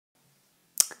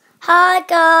Hi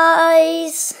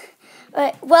guys!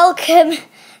 Right, welcome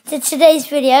to today's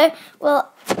video where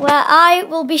I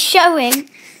will be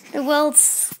showing the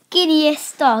world's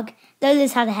skinniest dog.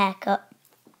 Lola's had a haircut.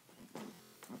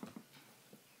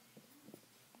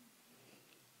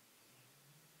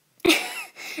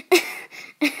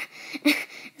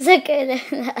 Look at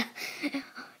her.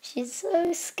 She's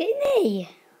so skinny.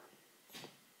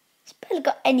 She's barely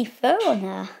got any fur on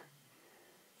her.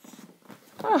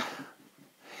 Oh.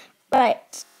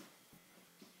 Right.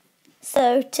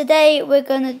 So today we're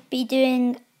going to be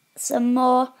doing some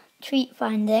more treat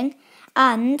finding,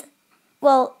 and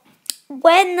well,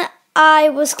 when I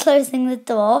was closing the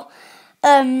door,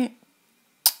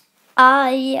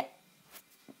 I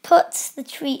put the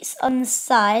treats on the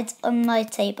side on my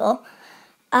table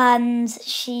and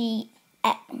she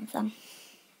ate one of them.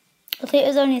 I think it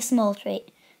was only a small treat.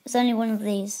 It was only one of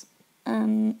these.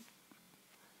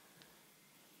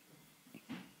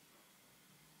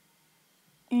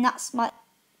 And that's my,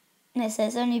 it's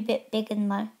only a bit bigger than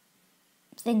my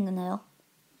fingernail,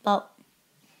 about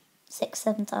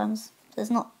 6-7 times, so it's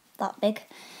not that big.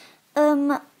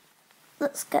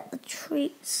 Let's get the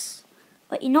treats.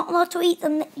 But you're not allowed to eat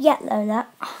them yet, Lola.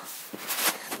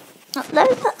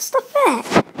 Lola, stop it.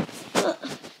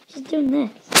 She's doing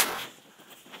this.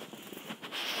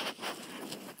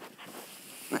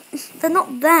 They're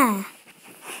not there.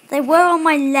 They were on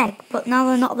my leg, but now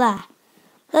they're not there.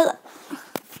 Lola.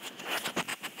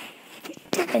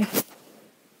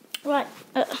 Right.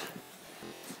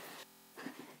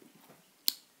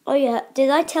 Oh yeah, did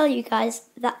I tell you guys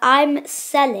that I'm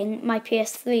selling my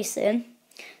PS3 soon?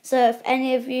 So if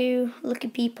any of you lucky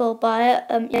people buy it,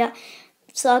 yeah.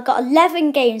 So I've got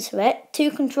 11 games for it,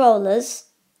 2 controllers,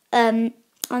 and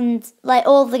like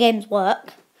all the games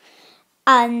work.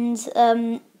 And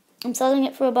I'm selling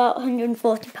it for about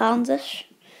 £140-ish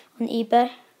on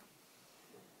eBay.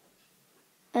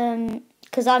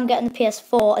 Because I'm getting the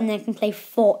PS4 and then can play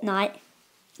Fortnite.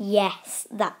 Yes,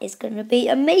 that is going to be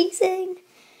amazing.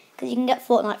 Because you can get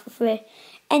Fortnite for free.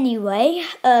 Anyway,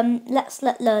 let's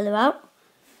let Lola out.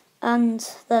 And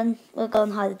then we'll go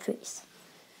and hide the trees.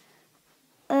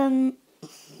 Right.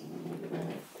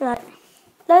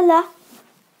 Lola.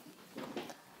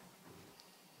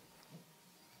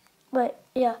 Wait,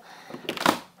 yeah.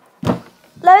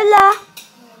 Lola.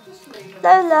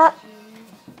 Lola.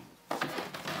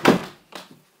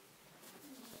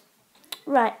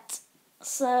 Right.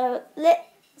 So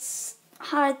let's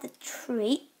hide the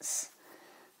treats.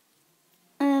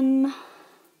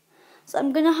 So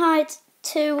I'm gonna hide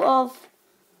 2 of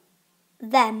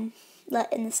them,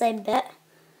 like in the same bit.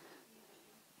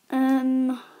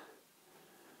 Where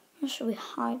should we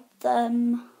hide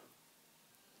them?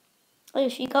 Oh, yeah,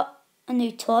 she got a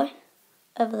new toy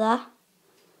over there.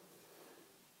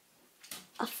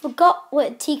 I forgot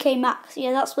what TK Maxx.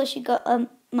 Yeah, that's where she got.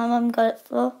 My mum got it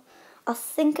for. I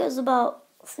think it was about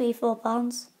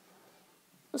 £3-4.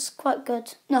 It was quite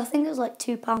good. No, I think it was like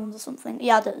 £2 or something.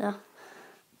 Yeah, I don't know.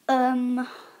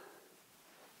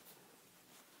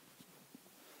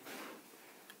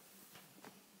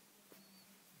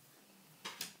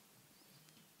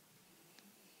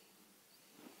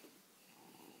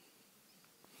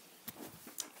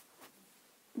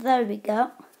 There we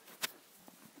go.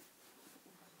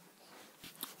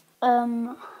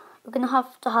 We're gonna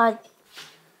have to hide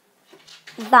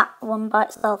that one by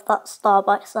itself, that star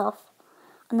by itself,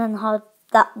 and then hide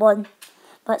that one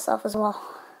by itself as well,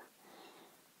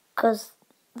 because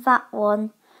that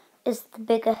one is the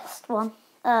biggest one.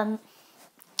 Right,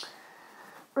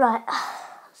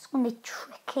 it's gonna be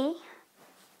tricky.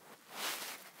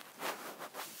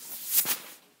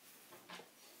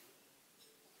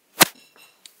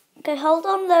 Okay, hold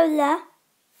on, Lola.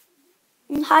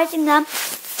 I'm hiding them.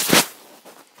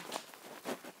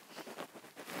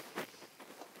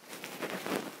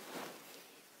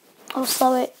 Oh,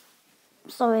 sorry.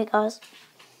 Sorry, guys.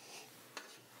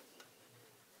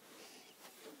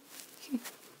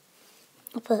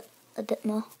 I'll put a bit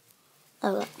more.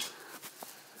 Oh, look.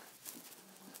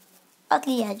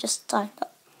 Actually, yeah, just tied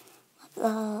up.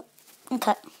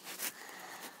 Okay.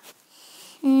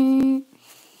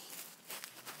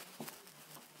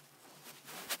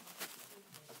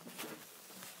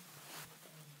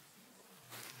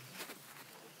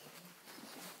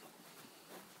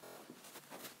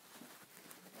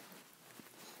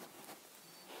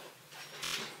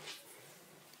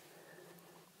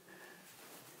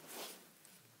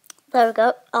 There we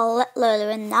go. I'll let Lola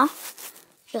in now.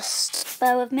 Just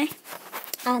bear with me.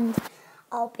 And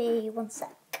I'll be 1 sec.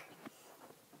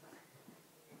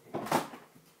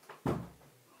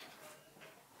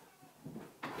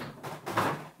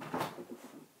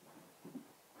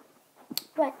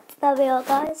 Right, there we are,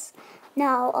 guys.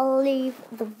 Now I'll leave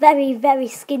the very, very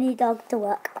skinny dog to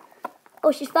work.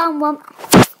 Oh, she's found one.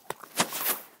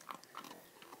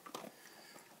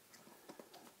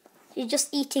 She's just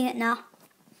eating it now.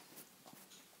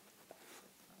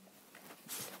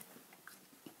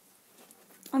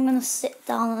 I'm going to sit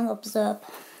down and observe.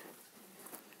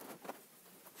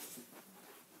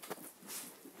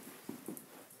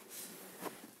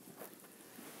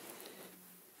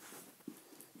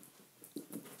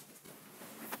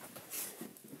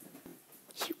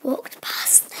 She walked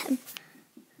past them.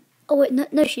 Oh wait,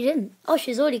 no she didn't. Oh,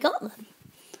 she's already got them.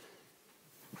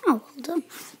 Oh, well done.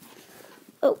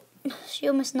 Oh, she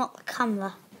almost knocked the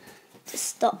camera to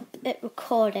stop it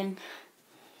recording.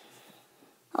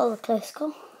 That was a close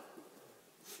call.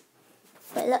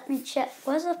 Wait, let me check.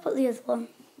 Where's I put the other one?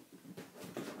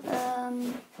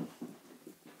 Oh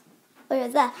yeah,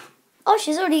 there. Oh,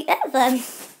 she's already ate them.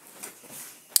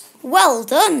 Well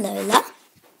done, Lola.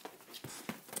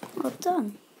 Well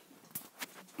done.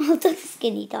 Well done,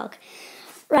 skinny dog.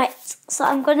 Right, so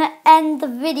I'm going to end the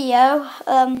video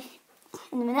in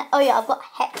a minute. Oh yeah, I've got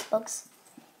hex bugs.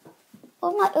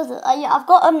 What my other? Yeah, I've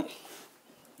got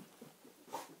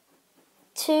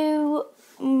 2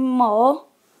 more.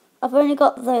 I've only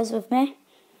got those with me.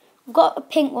 I've got a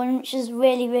pink one, which is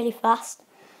really, really fast.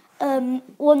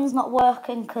 One's not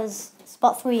working because it's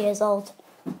about 3 years old.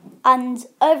 And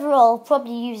overall,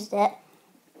 probably used it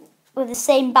with the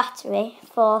same battery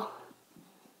for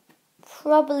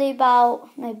probably about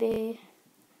maybe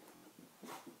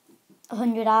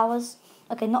 100 hours.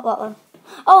 Okay, not that one.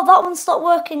 Oh, that one stopped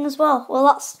working as well.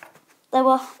 Well, they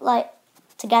were like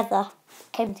together,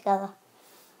 came together.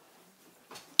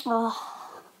 Oh,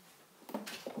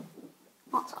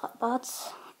 that's quite bad.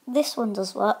 This one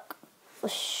does work for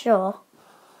sure.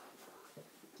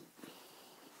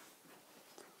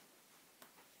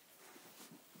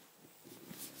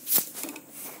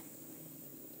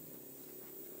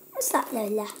 What's that,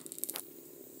 Lola?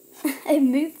 I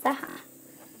moved that.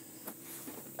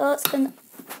 Oh, it's gonna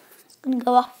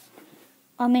go off.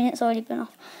 I mean, it's already been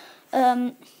off.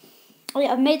 Oh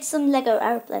yeah, I've made some Lego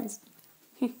aeroplanes.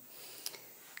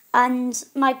 And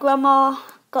my grandma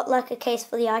got like a case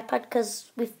for the iPad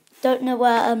because we don't know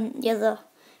where the other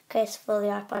case for the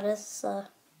iPad is. So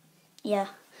yeah.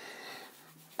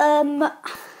 Have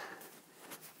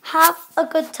a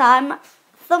good time.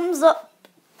 Thumbs up.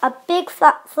 A big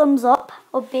fat thumbs up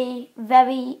would be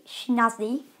very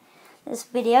snazzy. This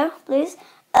video, please.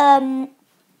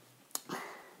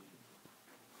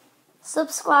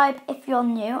 Subscribe if you're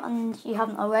new and you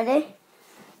haven't already.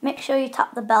 Make sure you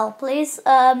tap the bell, please.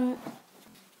 Have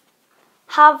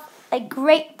a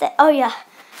great day. Oh yeah,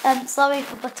 sorry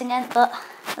for butting in, but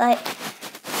like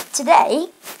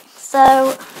today,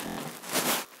 so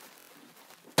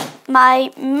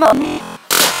my mum.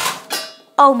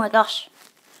 Oh my gosh.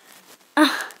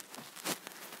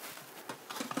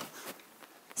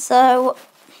 So,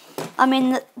 I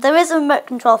mean, there is a remote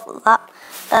control for that,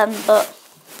 but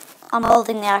I'm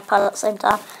holding the iPad at the same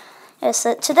time. Yeah,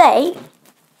 so today,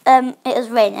 it is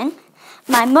raining.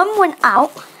 My mum went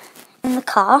out in the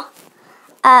car,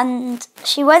 and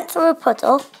she went through a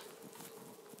puddle,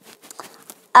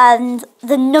 and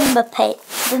the number plate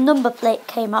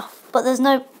came off, but there's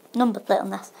no number plate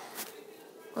on this.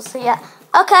 We'll see yet.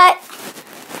 Okay.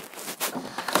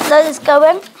 Lola's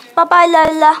going. Bye-bye,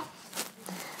 Lola.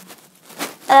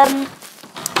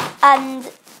 And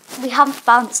we haven't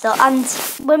found it still. And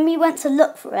when we went to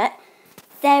look for it,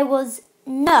 there was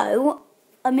no,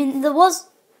 I mean, there was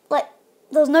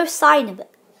no sign of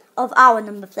it, of our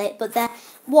number plate, but there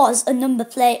was a number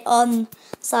plate on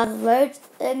the side of the road.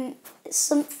 It's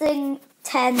something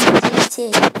 10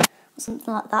 GT or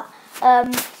something like that.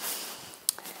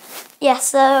 Yeah,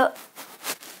 so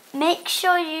make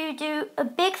sure you do a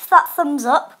big fat thumbs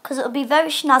up because it'll be very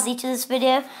snazzy to this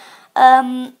video.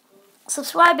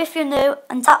 Subscribe if you're new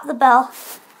and tap the bell.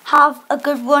 Have a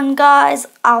good one, guys.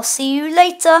 I'll see you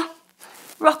later.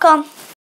 Rock on.